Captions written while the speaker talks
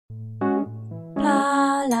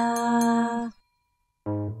Blarla.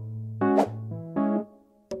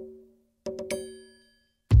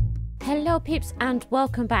 Hello peeps and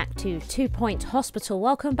welcome back to 2 Point Hospital.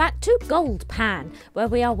 Welcome back to Goldpan, where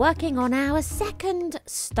we are working on our second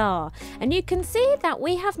star. And you can see that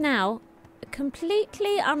we have now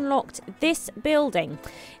completely unlocked this building.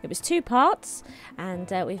 It was 2 parts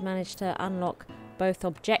and we've managed to unlock both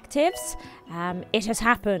objectives. It has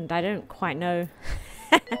happened. I don't quite know.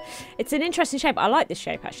 It's an interesting shape. I like this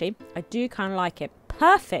shape actually. I do kind of like it.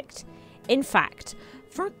 Perfect, in fact,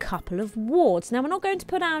 for a couple of wards. Now we're not going to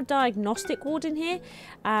put our diagnostic ward in here.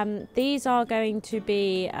 These are going to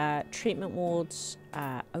be treatment wards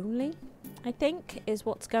only, I think, is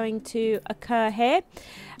what's going to occur here.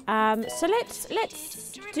 So let's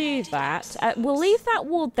do that. We'll leave that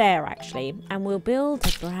ward there actually, and we'll build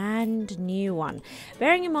a brand new one.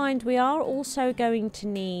 Bearing in mind we are also going to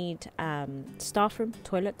need staff room,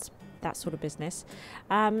 toilets, that sort of business.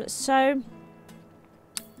 Do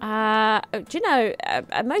you know,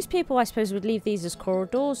 most people I suppose would leave these as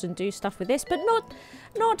corridors and do stuff with this, but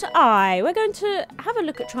not I. We're going to have a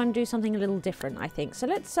look at trying to do something a little different, I think. So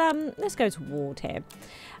let's go to ward here,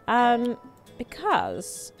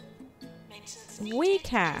 because we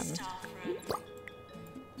can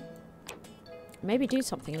maybe do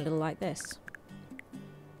something a little like this.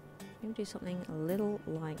 Maybe do something a little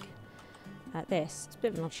like this. It's a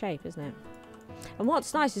bit of an odd shape, isn't it? And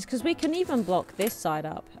what's nice is because we can even block this side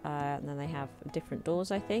up, and then they have different doors,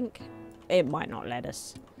 I think. It might not let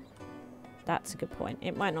us. That's a good point.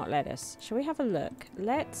 It might not let us. Shall we have a look?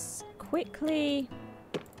 Let's quickly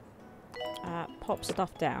pop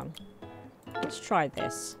stuff down. Let's try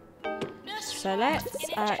this. So let's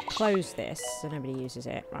close this so nobody uses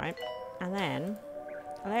it, right? And then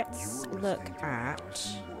let's look at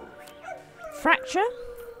fracture.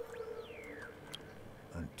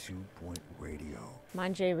 On 2 Point Radio.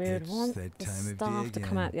 Mind you, we would want the staff to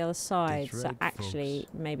come out the other side, right, so actually,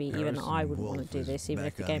 folks. maybe even I would want to do this, even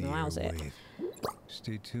if the game allows it.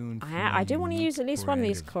 Stay tuned. I do want to use at least one of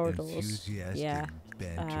these brand of corridors. Yeah.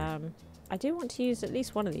 banter. I do want to use at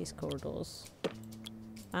least one of these corridors.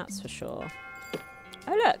 That's for sure.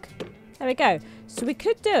 Oh look! There we go. So we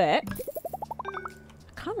could do it.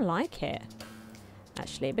 I kind of like it,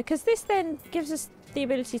 actually, because this then gives us the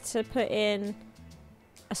ability to put in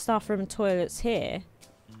a staff room and toilets here,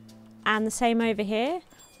 and the same over here,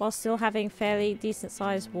 while still having fairly decent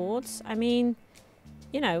sized wards. I mean,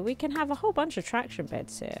 you know, we can have a whole bunch of traction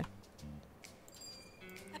beds here.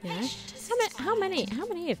 You know? How many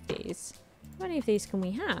of these? How many of these can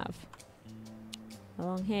we have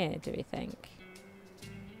along here, do we think?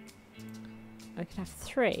 We could have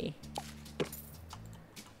 3.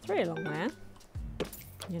 3 along there,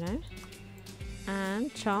 you know?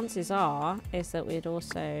 And chances are is that we'd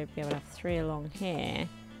also be able to have 3 along here,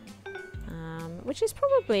 which is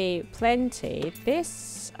probably plenty.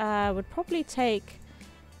 This would probably take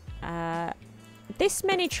this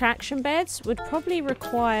many traction beds would probably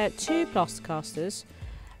require 2 plastercasters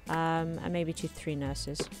and maybe 2-3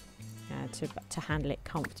 nurses to handle it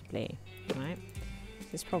comfortably, right?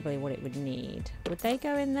 This is probably what it would need. Would they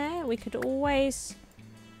go in there? We could always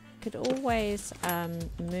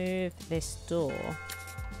move this door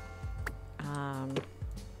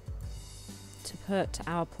to put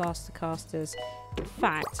our plaster casters. In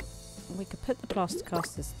fact, we could put the plaster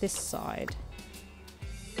casters this side.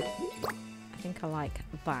 I think I like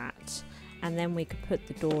that. And then we could put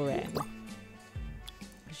the door in.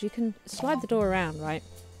 Because you can slide the door around, right?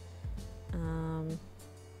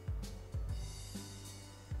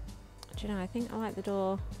 Do you know, I think I like the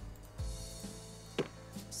door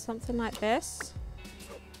something like this.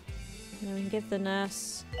 And then we can give the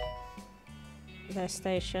nurse their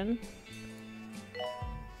station.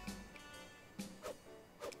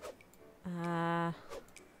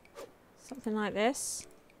 Something like this,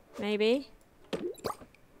 maybe.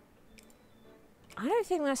 I don't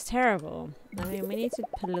think that's terrible. I mean, we need to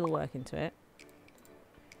put a little work into it.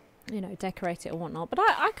 You know, decorate it or whatnot. But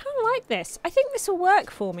I kind of like this. I think this will work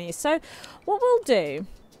for me. So what we'll do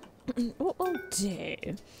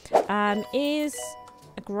is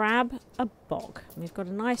grab a bog. We've got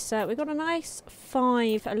a nice a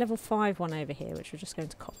level 5 one over here, which we're just going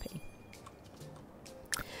to copy.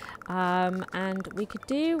 And we could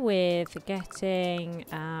do with getting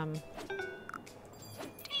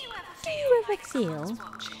do you ever feel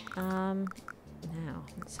now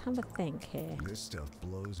let's have a think here. This stuff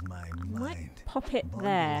blows my mind. Might pop it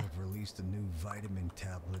there. Have released a new vitamin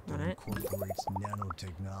tablet that incorporates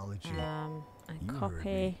nanotechnology. And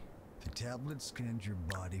copy The tablet scans your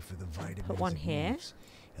body for the vitamins Put one it here. needs,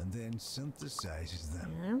 and then synthesizes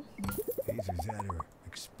them. Yeah. Either that or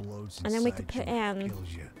explodes And then we could inside put you, in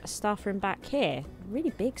kills you. a staff room back here. Really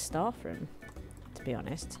big staff room, to be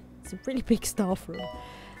honest. It's a really big staff room.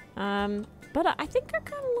 But I think I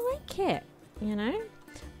kind of like it, you know?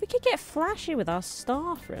 We could get flashy with our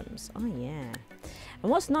staff rooms. Oh, yeah.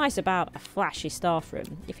 And what's nice about a flashy staff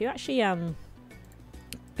room, if you actually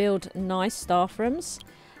build nice staff rooms,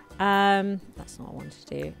 that's not what I wanted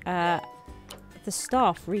to do. The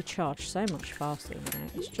staff recharge so much faster, you know?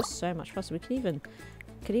 It's just so much faster. We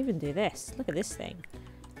could even do this. Look at this thing.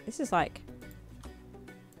 This is like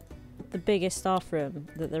the biggest staff room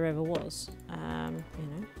that there ever was. You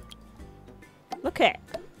know. Look at it.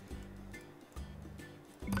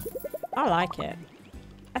 I like it.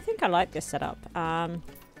 I think I like this setup.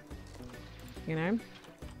 You know.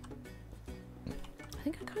 I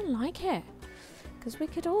think I kind of like it. Because we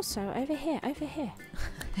could also, over here.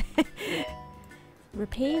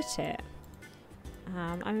 Repeat it.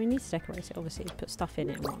 I mean, we need to decorate it, obviously, put stuff in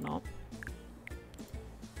it and whatnot.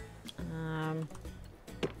 And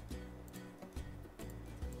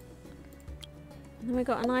then we've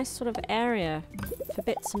got a nice sort of area for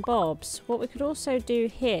bits and bobs. What we could also do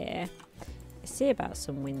here is see about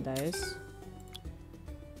some windows.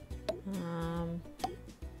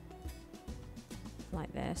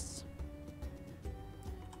 Like this.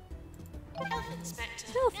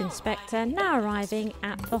 Health Inspector now arriving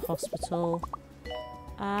at the hospital.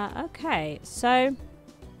 Okay, so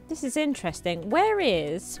this is interesting. Where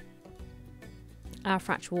is our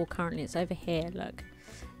fracture ward currently? It's over here, look.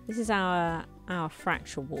 This is our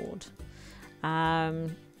fracture ward.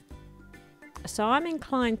 So I'm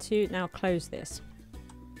inclined to now close this.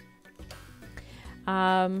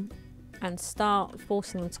 And start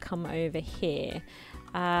forcing them to come over here.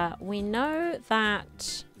 We know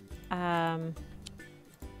that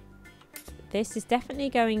this is definitely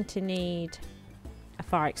going to need a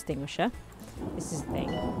fire extinguisher. This is the thing.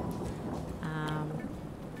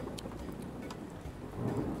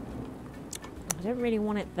 I don't really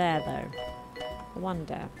want it there though. I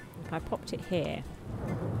wonder if I popped it here.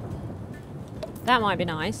 That might be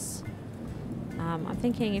nice. I'm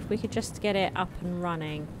thinking if we could just get it up and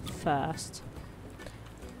running first.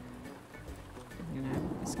 You know,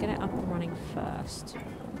 let's get it up and running first.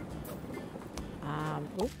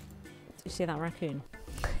 Oh, do you see that raccoon?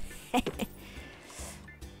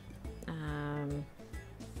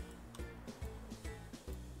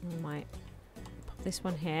 We might pop this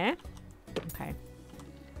one here. Okay.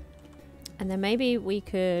 And then maybe we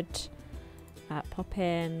could pop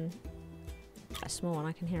in a small one.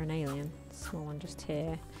 I can hear an alien. Small one just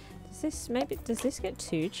here. Does this get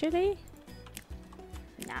too chilly?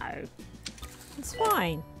 No. It's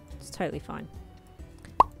fine. It's totally fine.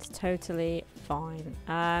 It's totally fine.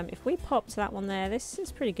 If we pop to that one there, this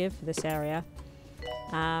is pretty good for this area.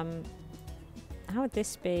 How would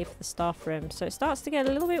this be for the staff room? So it starts to get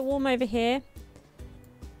a little bit warm over here.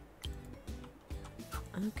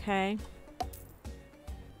 Okay.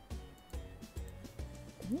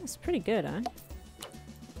 That's pretty good, huh?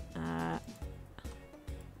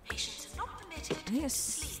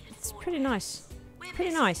 It's pretty nice.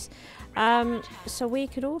 Pretty nice. So we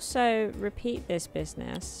could also repeat this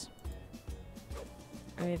business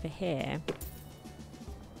over here.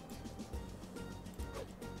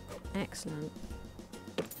 Excellent.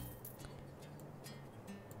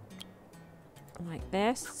 Like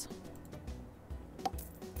this.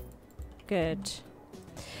 Good.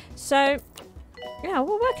 So, yeah,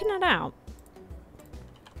 we're working it out.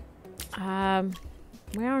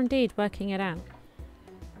 We are indeed working it out.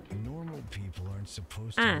 Normal people aren't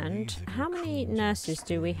supposed to And how many nurses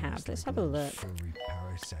do we have? Let's have a look.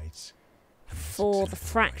 For the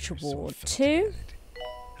fracture ward, 2.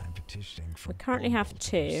 We currently have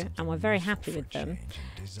 2, and we're very happy with them.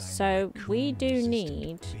 So we do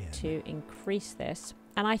need to increase this.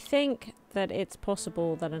 And I think that it's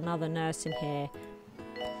possible that another nurse in here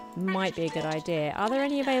might be a good idea. Are there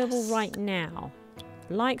any available right now?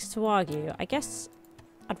 Likes to argue. I guess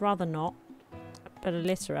I'd rather not. But a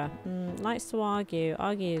litterer. Likes to argue.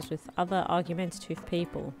 Argues with other argumentative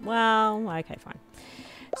people. Well, okay, fine.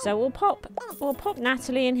 So we'll pop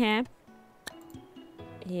Natalie in here.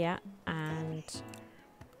 Yeah, and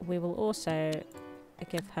we will also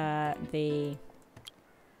give her the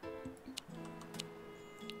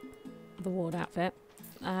ward outfit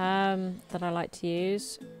that I like to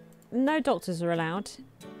use. No doctors are allowed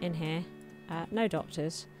in here. No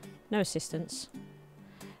doctors, no assistants.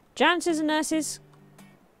 Janitors and nurses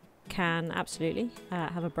can absolutely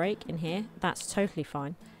have a break in here. That's totally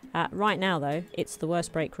fine. Right now, though, it's the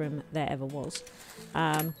worst break room there ever was.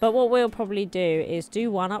 But what we'll probably do is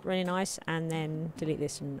do one up really nice and then delete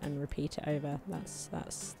this and repeat it over.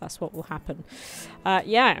 That's what will happen.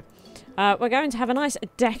 Yeah. We're going to have a nice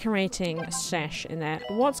decorating sesh in there.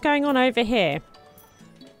 What's going on over here?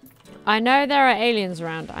 I know there are aliens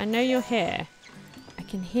around. I know you're here. I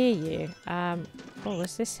can hear you. Oh,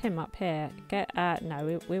 is this him up here?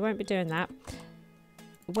 No, we won't be doing that.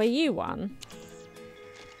 Were you one?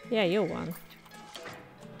 Yeah, you're one.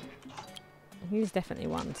 He's definitely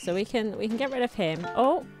one. So we can get rid of him.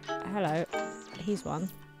 Oh, hello. He's one.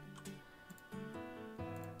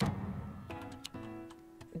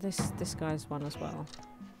 This guy's one as well.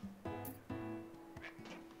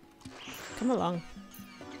 Come along.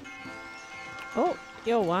 Oh,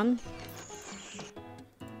 you're one.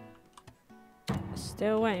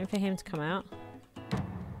 Still waiting for him to come out.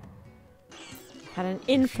 Had an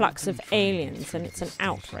influx of aliens and it's an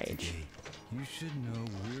outrage. You should know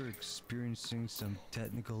we're experiencing some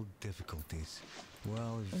technical difficulties.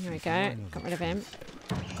 Well, here we go. Got rid of him.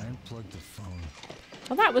 I unplugged the phone.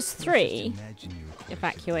 Well, that was 3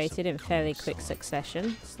 evacuated in fairly quick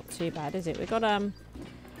succession. It's not too bad, is it? We've got a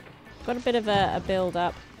bit of a build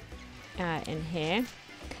up in here.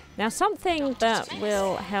 Now, something that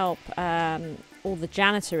will help all the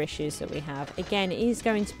janitor issues that we have, again, is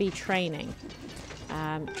going to be training.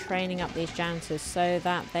 Training up these janitors so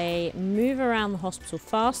that they move around the hospital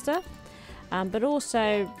faster, but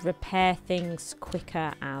also repair things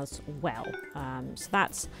quicker as well. So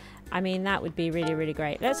that's, I mean, that would be really, really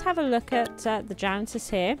great. Let's have a look at the janitors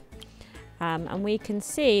here. And we can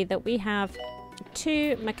see that we have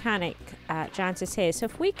 2 mechanic janitors here. So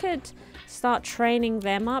if we could start training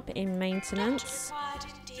them up in maintenance,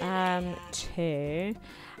 2,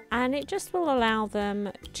 and it just will allow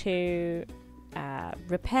them to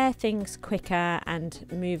repair things quicker and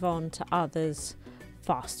move on to others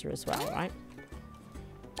faster as well, right?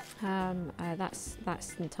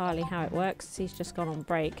 That's entirely how it works. He's just gone on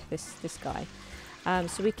break, this guy.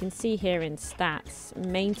 So we can see here in stats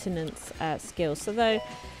maintenance skills. So though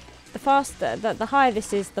the faster, the higher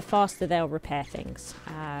this is, the faster they'll repair things.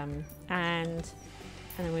 And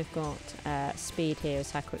then we've got speed here,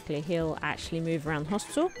 is how quickly he'll actually move around the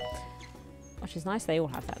hospital. Which is nice. They all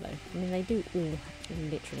have that though. I mean, they do all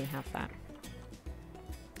literally have that.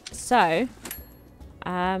 So,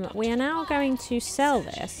 we are now going to sell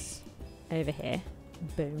this over here.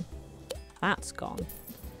 Boom. That's gone.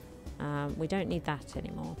 We don't need that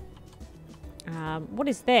anymore. What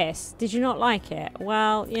is this? Did you not like it?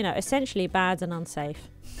 Well, you know, essentially bad and unsafe.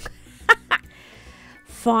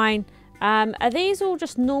 Fine. Are these all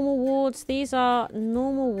just normal wards? These are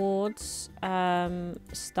normal wards,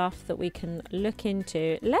 stuff that we can look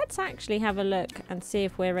into. Let's actually have a look and see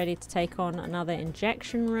if we're ready to take on another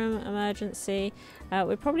injection room emergency.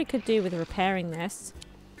 We probably could do with repairing this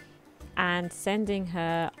and sending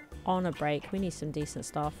her on a break. We need some decent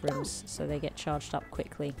staff rooms so they get charged up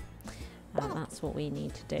quickly. That's what we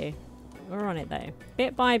need to do. We're on it though.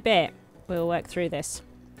 Bit by bit, we'll work through this.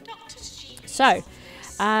 So,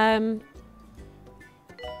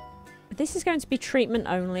 this is going to be treatment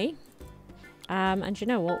only. And you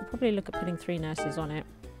know what? We'll probably look at putting 3 nurses on it.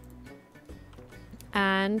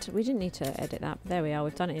 And we didn't need to edit that. There we are.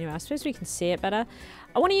 We've done it anyway. I suppose we can see it better.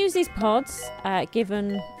 I want to use these pods,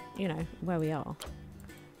 given, you know, where we are.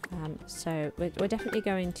 So we're definitely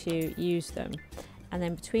going to use them. And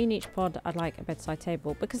then between each pod, I'd like a bedside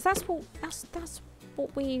table. Because that's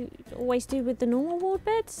what we always do with the normal ward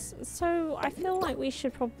beds. So I feel like we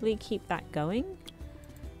should probably keep that going.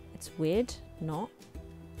 It's weird not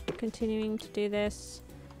continuing to do this.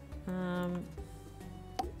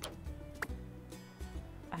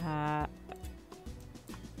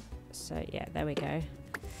 So yeah, there we go.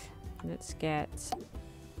 Let's get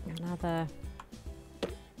another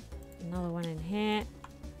one in here.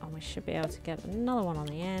 And we should be able to get another one on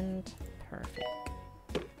the end. Perfect.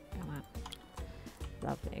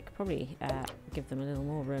 Lovely. I could probably give them a little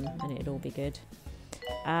more room and it'd all be good.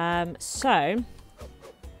 So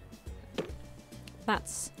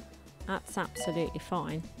that's absolutely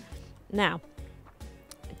fine. Now,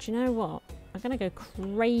 do you know what? I'm going to go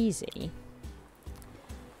crazy.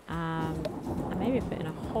 And maybe put in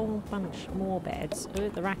a whole bunch more beds. Ooh,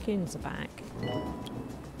 the raccoons are back. I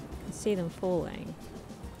can see them falling.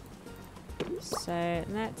 So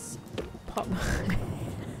let's pop...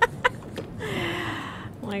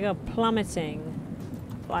 Oh my god, plummeting.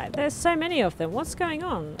 Like, there's so many of them. What's going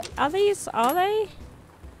on? Are they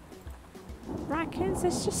raccoons?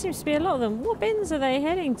 There just seems to be a lot of them. What bins are they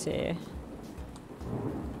heading to?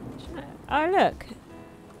 Oh, look.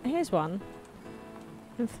 Here's one.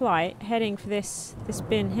 in flight, heading for this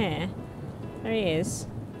bin here. There he is.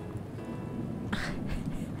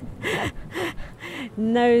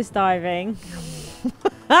 Nose diving.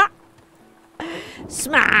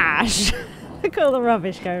 Smash! Look at all the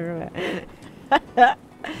rubbish going from it.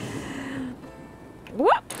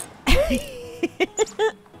 What?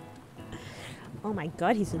 Oh my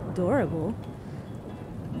god, he's adorable.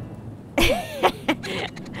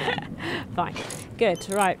 Fine. Good,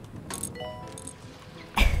 right.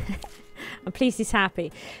 I'm pleased he's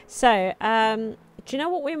happy. So, do you know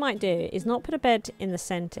what we might do? Is not put a bed in the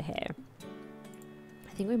centre here.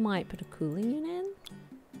 I think we might put a cooling unit in.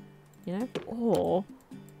 You know? Or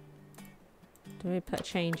do we put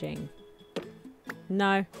changing?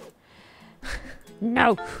 No.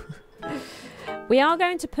 No! We are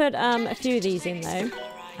going to put a few of these in though.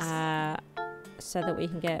 So that we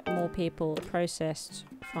can get more people processed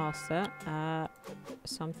faster.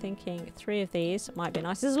 So I'm thinking 3 of these might be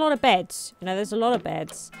nice. There's a lot of beds. You know, there's a lot of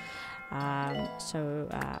beds. So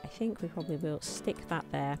I think we probably will stick that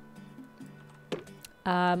there.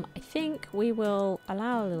 I think we will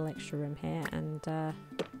allow a little extra room here and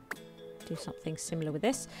do something similar with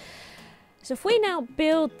this. So if we now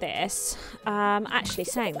build this, actually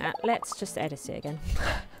saying that, let's just edit it again.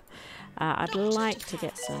 I'd like to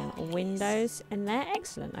get some windows in there.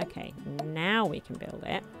 Excellent. Okay, now we can build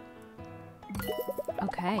it.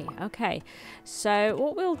 Okay, okay. So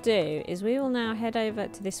what we'll do is we will now head over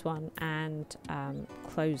to this one and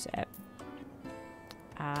close it.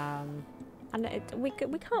 We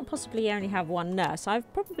can't possibly only have one nurse.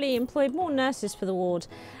 I've probably employed more nurses for the ward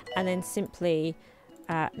and then simply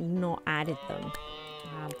not added them.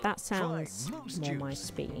 That sounds more my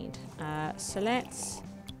speed. So let's...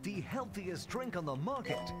 The healthiest drink on the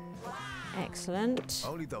market. Excellent.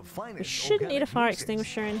 Only the finest. We shouldn't need a fire juices.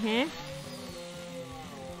 extinguisher in here.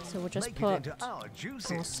 So we'll just Make put it into our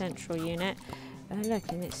juices. our central unit. Oh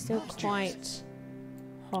look, and it's still quite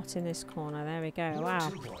hot in this corner. There we go.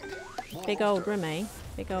 Wow. Big old room, eh?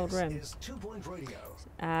 Big old room. This is 2 Point Radio.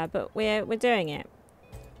 But we're doing it.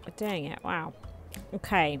 We're doing it. Wow.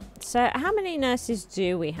 Okay. So how many nurses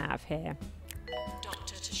do we have here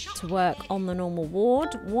to work on the normal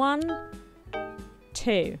ward? 1,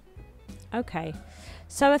 2. Okay.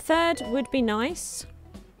 So a third would be nice.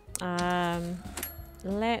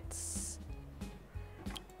 Let's...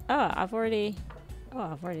 Oh, I've already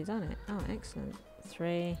done it. Oh, excellent.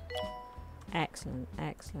 3. Excellent,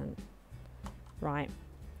 excellent. Right.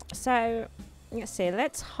 So, let's see.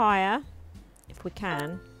 Let's hire, if we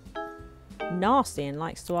can. Nasty and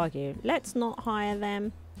likes to argue. Let's not hire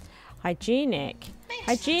them. Hygienic.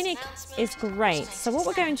 Hygienic is great. So what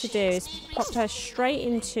we're going to do is pop her straight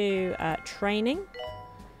into training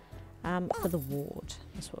for the ward.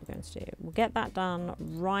 That's what we're going to do. We'll get that done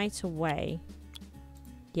right away.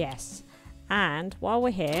 Yes. And while we're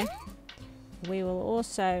here, we will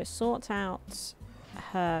also sort out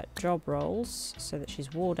her job roles so that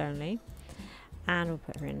she's ward only, and we'll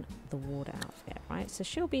put her in the ward outfit. Right. So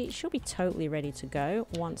she'll be totally ready to go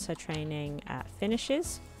once her training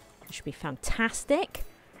finishes. It should be fantastic.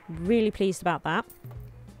 Really pleased about that.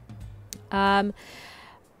 Attention.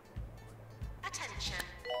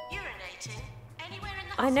 Urinating anywhere in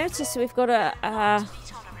the I noticed we've got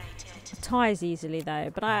ties easily though,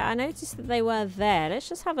 but I noticed that they were there. Let's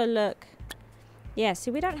just have a look. Yeah,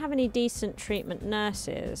 see, we don't have any decent treatment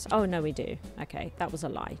nurses. Oh no, we do. Okay, that was a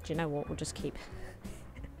lie. Do you know what? We'll just keep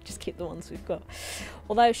the ones we've got.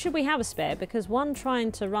 Although, should we have a spare? Because one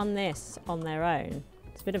trying to run this on their own,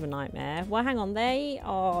 it's a bit of a nightmare. Well, hang on, they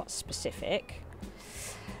are specific.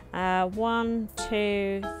 1,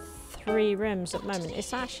 2, 3 rooms at the moment.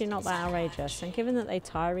 It's actually not that outrageous, and given that they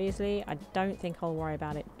tire easily, I don't think I'll worry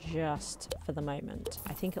about it just for the moment.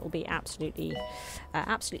 I think it will be absolutely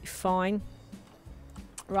fine.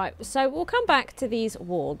 Right, so we'll come back to these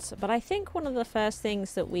wards, but I think one of the first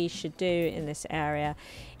things that we should do in this area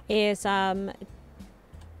is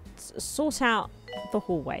sort out the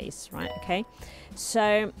hallways, right? Okay,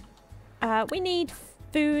 so we need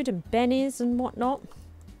food and bennies and whatnot.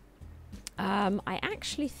 I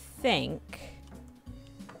actually think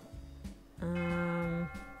I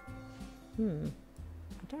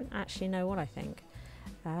don't actually know what I think.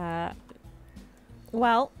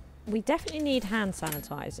 Well, we definitely need hand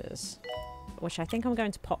sanitizers, which I think I'm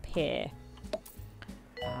going to pop here.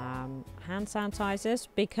 Hand sanitizers,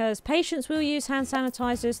 because patients will use hand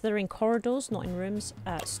sanitizers that are in corridors, not in rooms.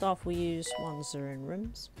 Staff will use ones that are in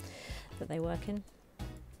rooms that they work in.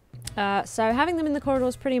 So having them in the corridor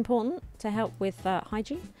is pretty important to help with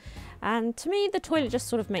hygiene. And to me, the toilet just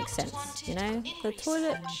sort of makes sense, you know? The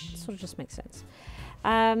toilet sort of just makes sense.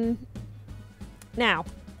 Now,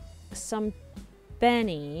 some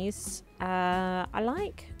bennies. I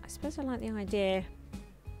suppose I like the idea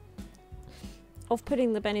of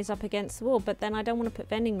putting the bennies up against the wall, but then I don't want to put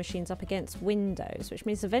vending machines up against windows, which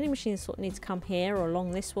means the vending machines sort of need to come here or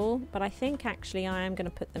along this wall. But I think actually I am going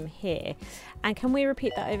to put them here. And can we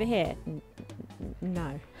repeat that over here?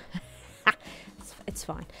 No. It's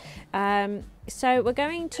fine. So we're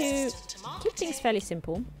going to keep things fairly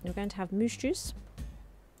simple. We're going to have moose juice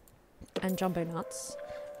and jumbo nuts.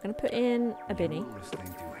 I'm going to put in a binny,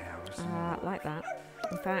 like that.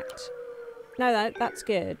 In fact, no, that's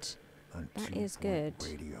good. That is good.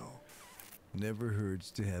 Never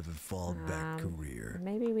hurts to have a fallback career.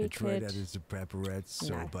 Maybe we tried could. out as a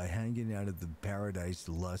paparazzo by hanging out at the Paradise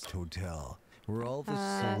Lust Hotel, where all the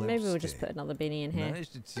celebs maybe we'll just stay. put another beanie in here.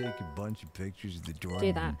 Managed to take a bunch of pictures of the dorm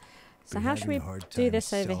Do that. room, So but how should we having a hard do time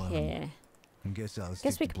this over selling 'em. here? I guess I'll Guess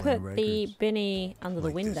stick we to could playing put the records, binny under the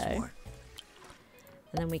like this window, one.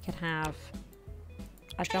 and then we could have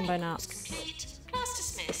our jumbo nuts Complete. Class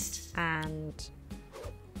dismissed. and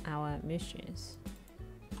our moose juice,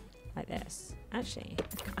 like this. Actually,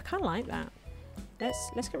 I kind of like that.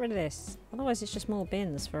 Let's get rid of this. Otherwise, it's just more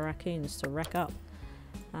bins for raccoons to wreck up.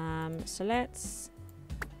 So let's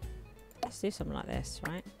do something like this,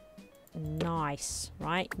 right? Nice,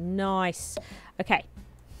 right? Nice. Okay,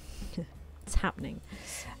 it's happening.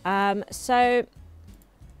 So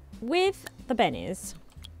with the bennies,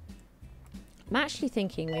 I'm actually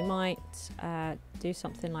thinking we might do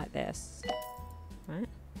something like this, right?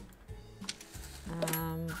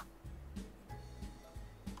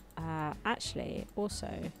 Actually,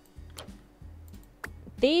 also,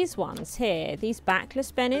 these ones here, these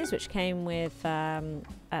backless bennies, which came with a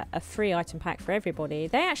free item pack for everybody,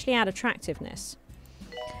 they actually add attractiveness.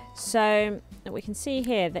 So we can see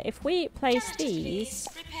here that if we place these,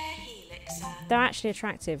 Repair helix, sir. they're actually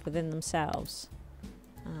attractive within themselves.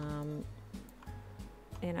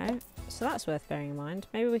 You know, so that's worth bearing in mind.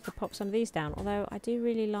 Maybe we could pop some of these down, although I do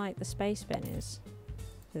really like the space bennies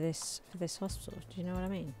for this hospital. Do you know what I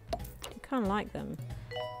mean? I kind of like them.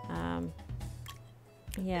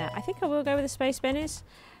 Yeah, I think I will go with the space bennies,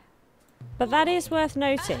 but that is worth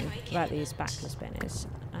noting about these backless bennies.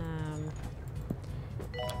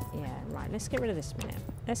 Yeah, right, let's get rid of this a minute.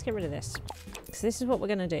 Let's get rid of this, because this is what we're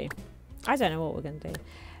going to do. I don't know what we're going to do.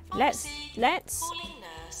 Let's Calling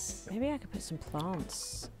nurse. maybe I could put some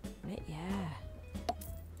plants. Yeah,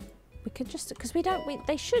 we could just, because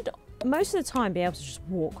they should most of the time be able to just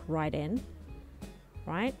walk right in,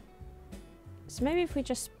 right? So maybe if we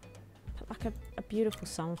just put like a beautiful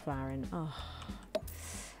sunflower in. Oh.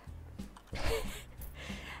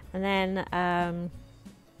 And then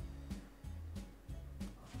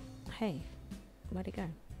hey, where'd it go?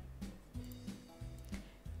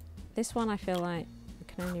 This one I feel like we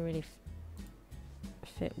can only really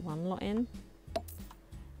fit one lot in.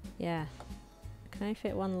 Yeah, can only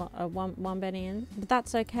fit one lot, one benny in, but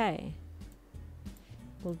that's okay.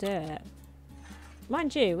 We'll do it.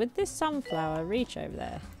 Mind you, would this sunflower reach over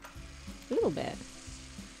there? A little bit.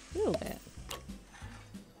 A little bit.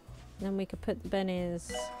 Then we could put the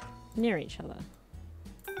bennies near each other.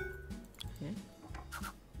 Yeah.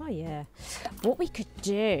 Oh yeah. What we could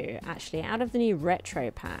do, actually, out of the new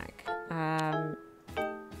retro pack,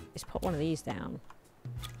 is put one of these down.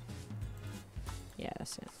 Yeah,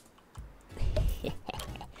 that's it.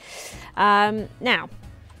 Now,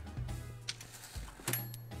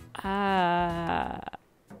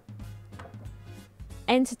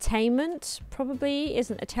 entertainment probably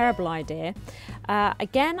isn't a terrible idea.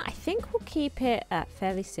 Again, I think we'll keep it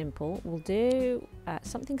fairly simple. We'll do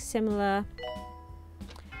something similar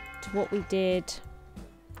to what we did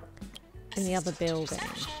in the other building.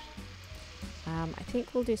 I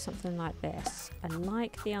think we'll do something like this. I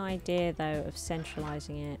like the idea though of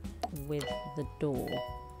centralizing it with the door.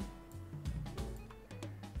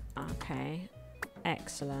 Okay,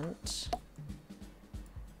 excellent.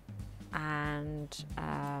 And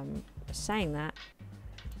saying that,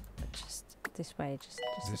 just this way, just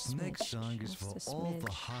This a next smidge, song is just for a all the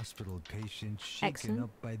smidge. hospital patients shaken Excellent.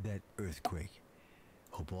 up by that earthquake.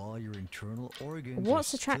 Hope all your internal organs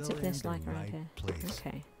What's are still attractiveness in like the around right here? place.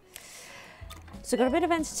 Okay. So got a bit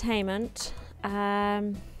of entertainment. Now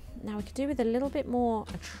we could do with a little bit more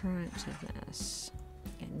attractiveness.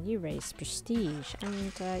 Again, you raise prestige, and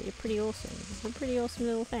you're pretty awesome. It's a pretty awesome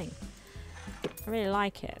little thing. I really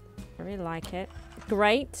like it. I really like it.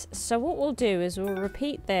 Great. So what we'll do is we'll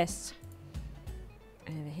repeat this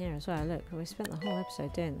over here as well. Look, we spent the whole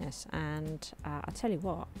episode doing this, and I'll tell you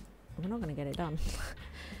what, we're not going to get it done.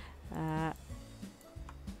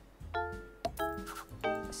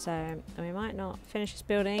 So we might not finish this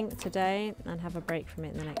building today and have a break from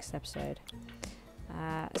it in the next episode.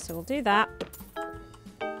 So we'll do that.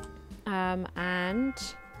 And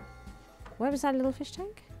where was that little fish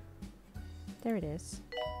tank? There it is.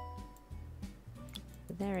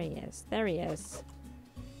 There he is. There he is.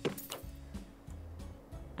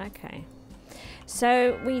 Okay.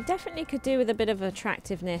 So we definitely could do with a bit of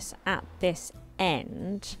attractiveness at this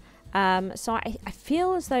end. So I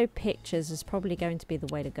feel as though pictures is probably going to be the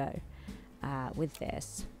way to go with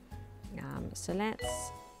this. So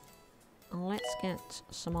let's get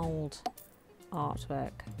some old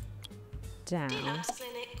artwork down. Deluxe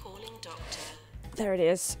clinic calling doctor. There it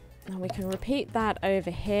is. And we can repeat that over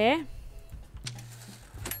here.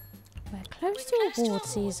 We're close to award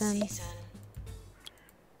season.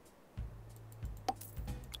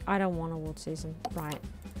 I don't want award season. Right.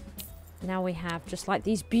 Now we have just like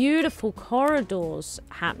these beautiful corridors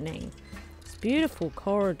happening. These beautiful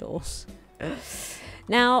corridors.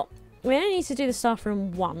 Now, we only need to do the staff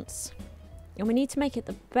room once. And we need to make it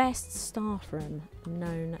the best staff room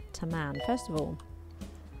known to man. First of all,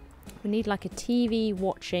 we need like a TV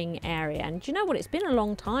watching area. And do you know what? It's been a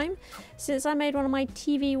long time since I made one of my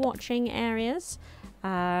TV watching areas.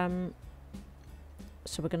 So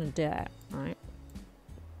we're going to do it, right?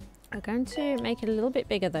 We're going to make it a little bit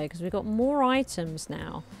bigger though, because we've got more items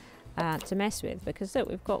now to mess with. Because look,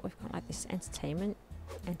 we've got like this entertaining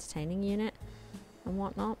unit and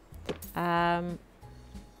whatnot. Now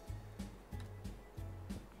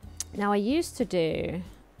I used to do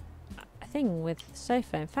a thing with the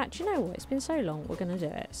sofa. In fact, you know what? It's been so long. We're going to do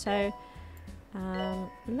it. So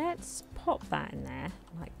let's pop that in there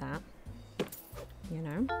like that. You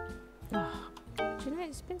know. Oh, do you know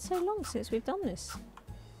it's been so long since we've done this.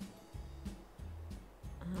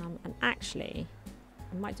 And actually,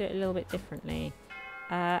 I might do it a little bit differently.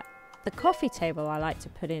 The coffee table I like to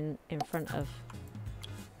put in front of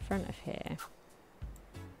here.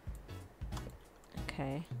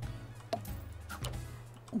 Okay.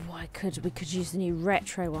 Oh, we could use the new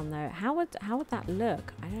retro one though. How would that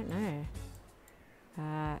look? I don't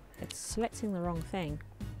know. It's selecting the wrong thing.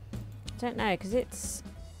 I don't know, because it's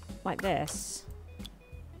like this.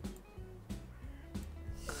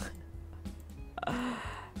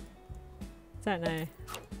 Don't know.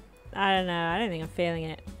 I don't know. I don't think I'm feeling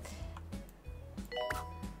it.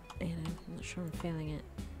 You know, I'm not sure I'm feeling it.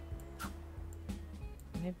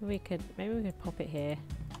 Maybe we could pop it here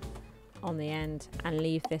on the end and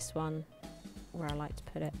leave this one where I like to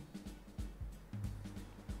put it.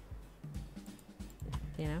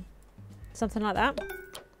 You know? Something like that.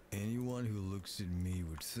 Anyone who looks at me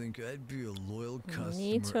would think I'd be a loyal customer. We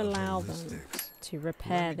need to allow them ballistics. to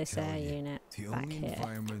repair this air unit The back only here.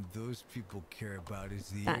 environment those people care about is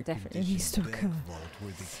the That definitely needs to air-conditioned occur. bank vault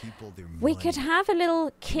where they keep all their We money. could have a little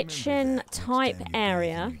Remember kitchen that next type time you're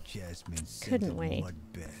area. bathing your jasmine scent Couldn't of we? mud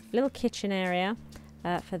bath. Little kitchen area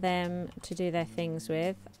for them to do their things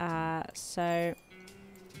with. So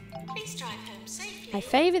Please drive home safely. I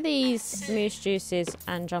favour these moose juices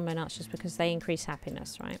and jumbo nuts just because they increase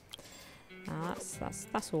happiness, right? That's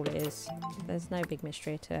all it is. There's no big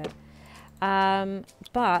mystery to it.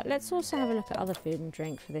 But let's also have a look at other food and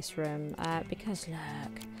drink for this room because look,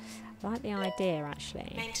 I like the idea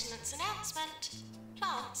actually. Maintenance announcement.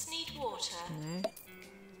 Plants need water. You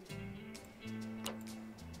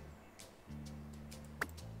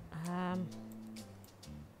know.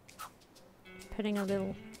 Putting a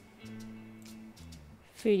little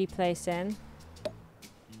foodie place in.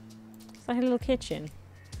 It's like a little kitchen.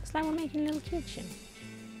 It's like we're making a little kitchen.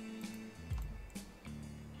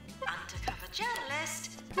 Undercover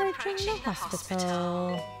journalist. Approaching the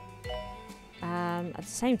hospital. At the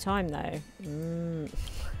same time though,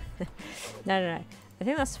 no. I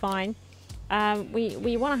think that's fine.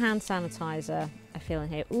 We want a hand sanitizer. I feel in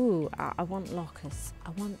here. Ooh, I want lockers.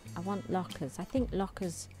 I want lockers. I think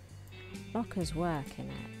lockers work in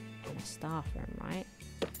a staff room, right?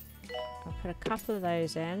 I'll put a couple of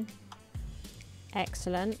those in.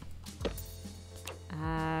 Excellent.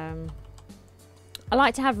 I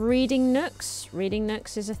like to have reading nooks. Reading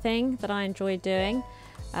nooks is a thing that I enjoy doing.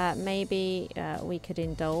 Maybe we could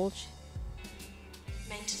indulge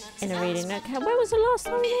in a reading nook. When was the last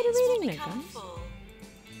time we made a reading nook, guys?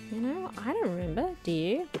 You know, I don't remember. Do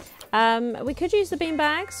you? We could use the bean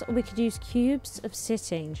bags, or we could use cubes of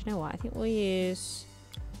sitting. Do you know what? I think we'll use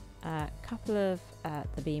a couple of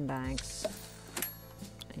the bean bags.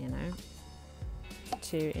 You know,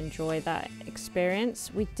 to enjoy that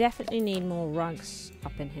experience. We definitely need more rugs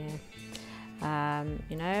up in here.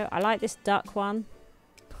 You know, I like this duck one.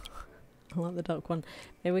 I like the duck one.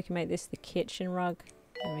 Maybe we can make this the kitchen rug.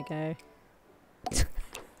 There we go.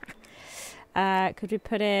 Could we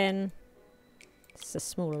put in... It's a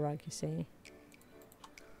smaller rug, you see.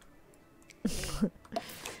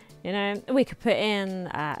 You know, we could put in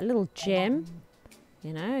a little gym.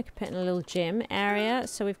 You know, we could put in a little gym area.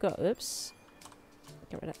 So we've got... Oops.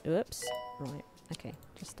 Get rid of... Oops. Right. Okay.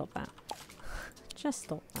 Just stop that. Just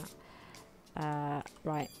stop that.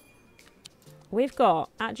 Right. We've got,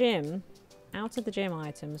 at gym, out of the gym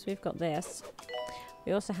items, we've got this.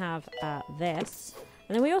 We also have this.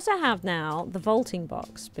 And then we also have now the vaulting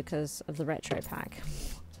box because of the retro pack.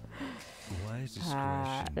 Why is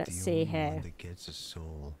discretion let's the see only here. one that gets a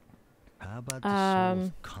soul? How about the soul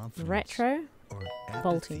of confidence Retro or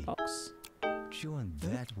vaulting apathy? box. Chew on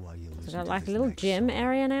that while you So listen we've got to like a this little next gym song.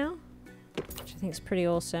 area now, which I think is pretty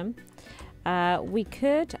awesome. We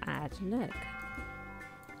could add, look,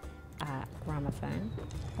 gramophone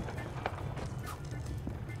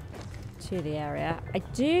to the area. I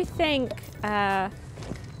do think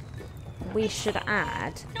we should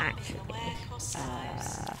add, actually,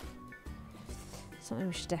 something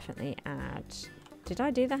we should definitely add. Did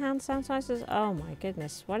I do the hand sanitizers? Oh my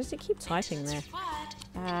goodness, why does it keep typing there?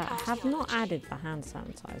 I have not added the hand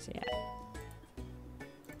sanitizer yet.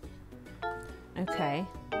 Okay.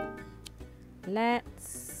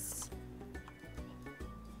 Let's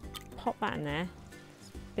pop that in there.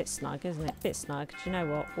 Bit snug, isn't it? Bit snug. Do you know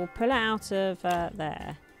what? We'll pull it out of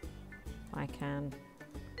there. I can.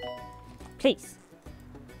 Please.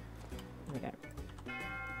 There we go.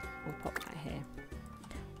 We'll pop that here.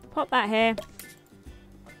 Pop that here.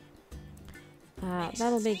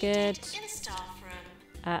 That'll be good.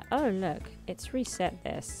 Oh, look. It's reset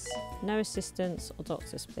this. No assistants or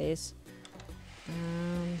doctors, please.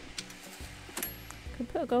 Could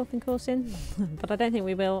put a golfing course in, but I don't think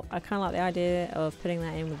we will. I kind of like the idea of putting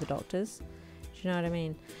that in with the doctors. Do you know what I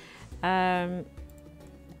mean?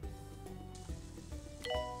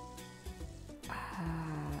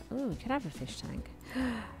 Oh, we could have a fish tank.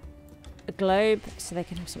 A globe so they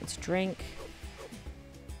can have something to drink.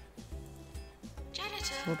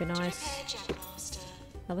 Will be nice.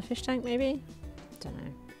 Another fish tank, maybe? Don't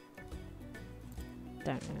know.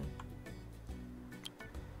 Don't know.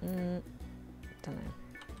 Don't know.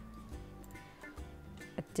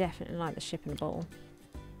 I definitely like the ship in a bottle.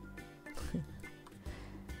 Do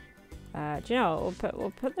you know what?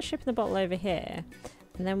 We'll put the ship in the bottle over here,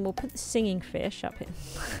 and then we'll put the singing fish up here.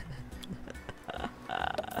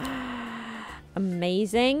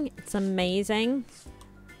 Amazing! It's amazing.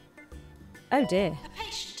 Oh dear.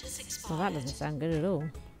 Well, that doesn't sound good at all.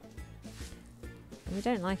 We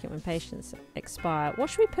don't like it when patients expire. What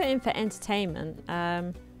should we put in for entertainment?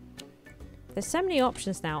 There's so many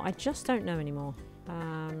options now. I just don't know anymore.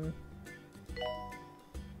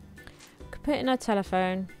 Could put in a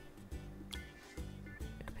telephone.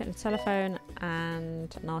 Could put in a telephone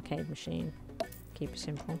and an arcade machine. Keep it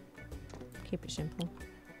simple. Keep it simple.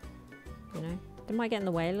 You know, they might get in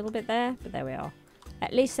the way a little bit there, but there we are.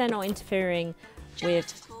 At least they're not interfering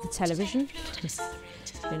with the television.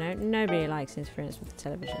 You know, nobody likes interference with the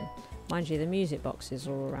television. Mind you, the music boxes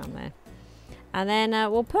are all around there. And then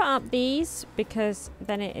we'll put up these because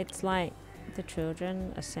then it's like the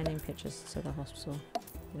children are sending pictures to the hospital,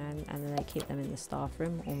 you know, and then they keep them in the staff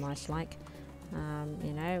room, all nice like.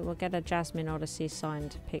 You know, we'll get a Jasmine Odyssey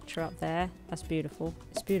signed picture up there. That's beautiful.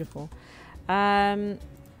 It's beautiful. Yeah.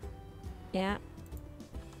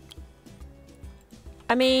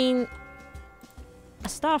 I mean,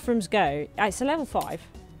 staff rooms go. It's a level 5,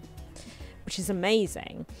 which is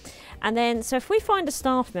amazing. And then, so if we find a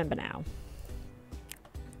staff member now,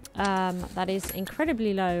 that is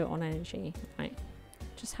incredibly low on energy, right?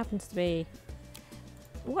 Just happens to be.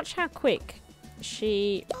 Watch how quick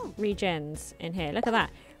she regens in here. Look at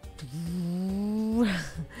that.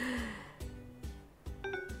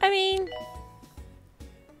 I mean,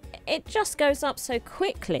 it just goes up so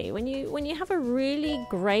quickly when you have a really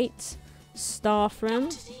great staff room.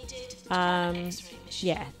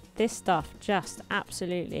 Yeah, this stuff just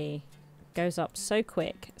absolutely goes up so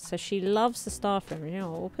quick. So she loves the staff room. You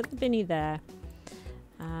know, we'll put the binny there.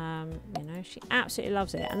 You know, she absolutely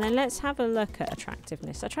loves it. And then let's have a look at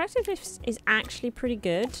attractiveness. Attractiveness is actually pretty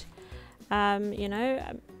good. You know,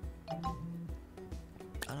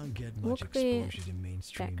 I don't get much exposure to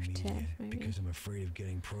mainstream media because I'm afraid of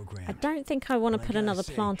getting programmed. I don't think I want to put another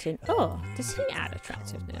plant in. Oh, does he add by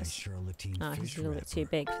attractiveness? Oh, he's a little bit too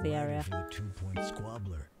big for the area. For the 2-point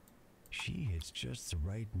squabbler. She hits just the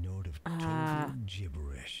right note of total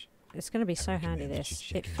gibberish. It's going to be so handy,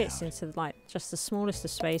 this. It fits into, like, just the smallest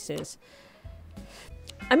of spaces.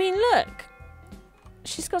 I mean, look.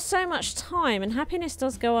 She's got so much time, and happiness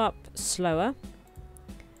does go up slower.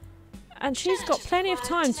 And she's got plenty of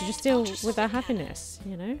time to just deal with her happiness,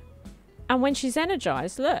 you know. And when she's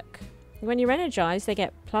energized, look. When you're energized, they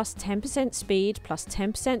get plus 10% speed, plus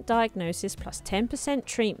 10% diagnosis, plus 10%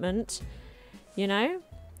 treatment, you know.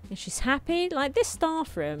 And she's happy. Like, this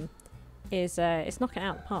staff room is, it's knocking it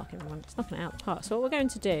out of the park, everyone. It's knocking it out of the park. So what we're going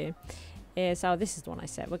to do is, oh, this is the one I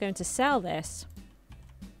said. We're going to sell this.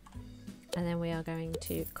 And then we are going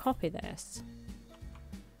to copy this.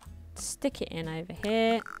 Stick it in over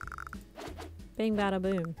here. Bing, bada,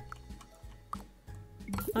 boom.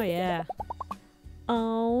 Oh, yeah.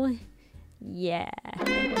 Oh, yeah.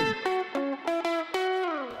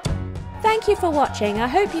 Thank you for watching. I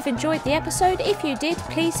hope you've enjoyed the episode. If you did,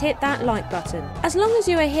 please hit that like button. As long as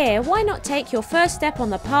you are here, why not take your first step on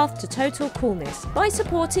the path to total coolness by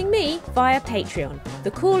supporting me via Patreon.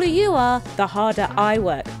 The cooler you are, the harder I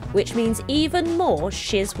work, which means even more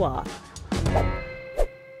SHIZWAH.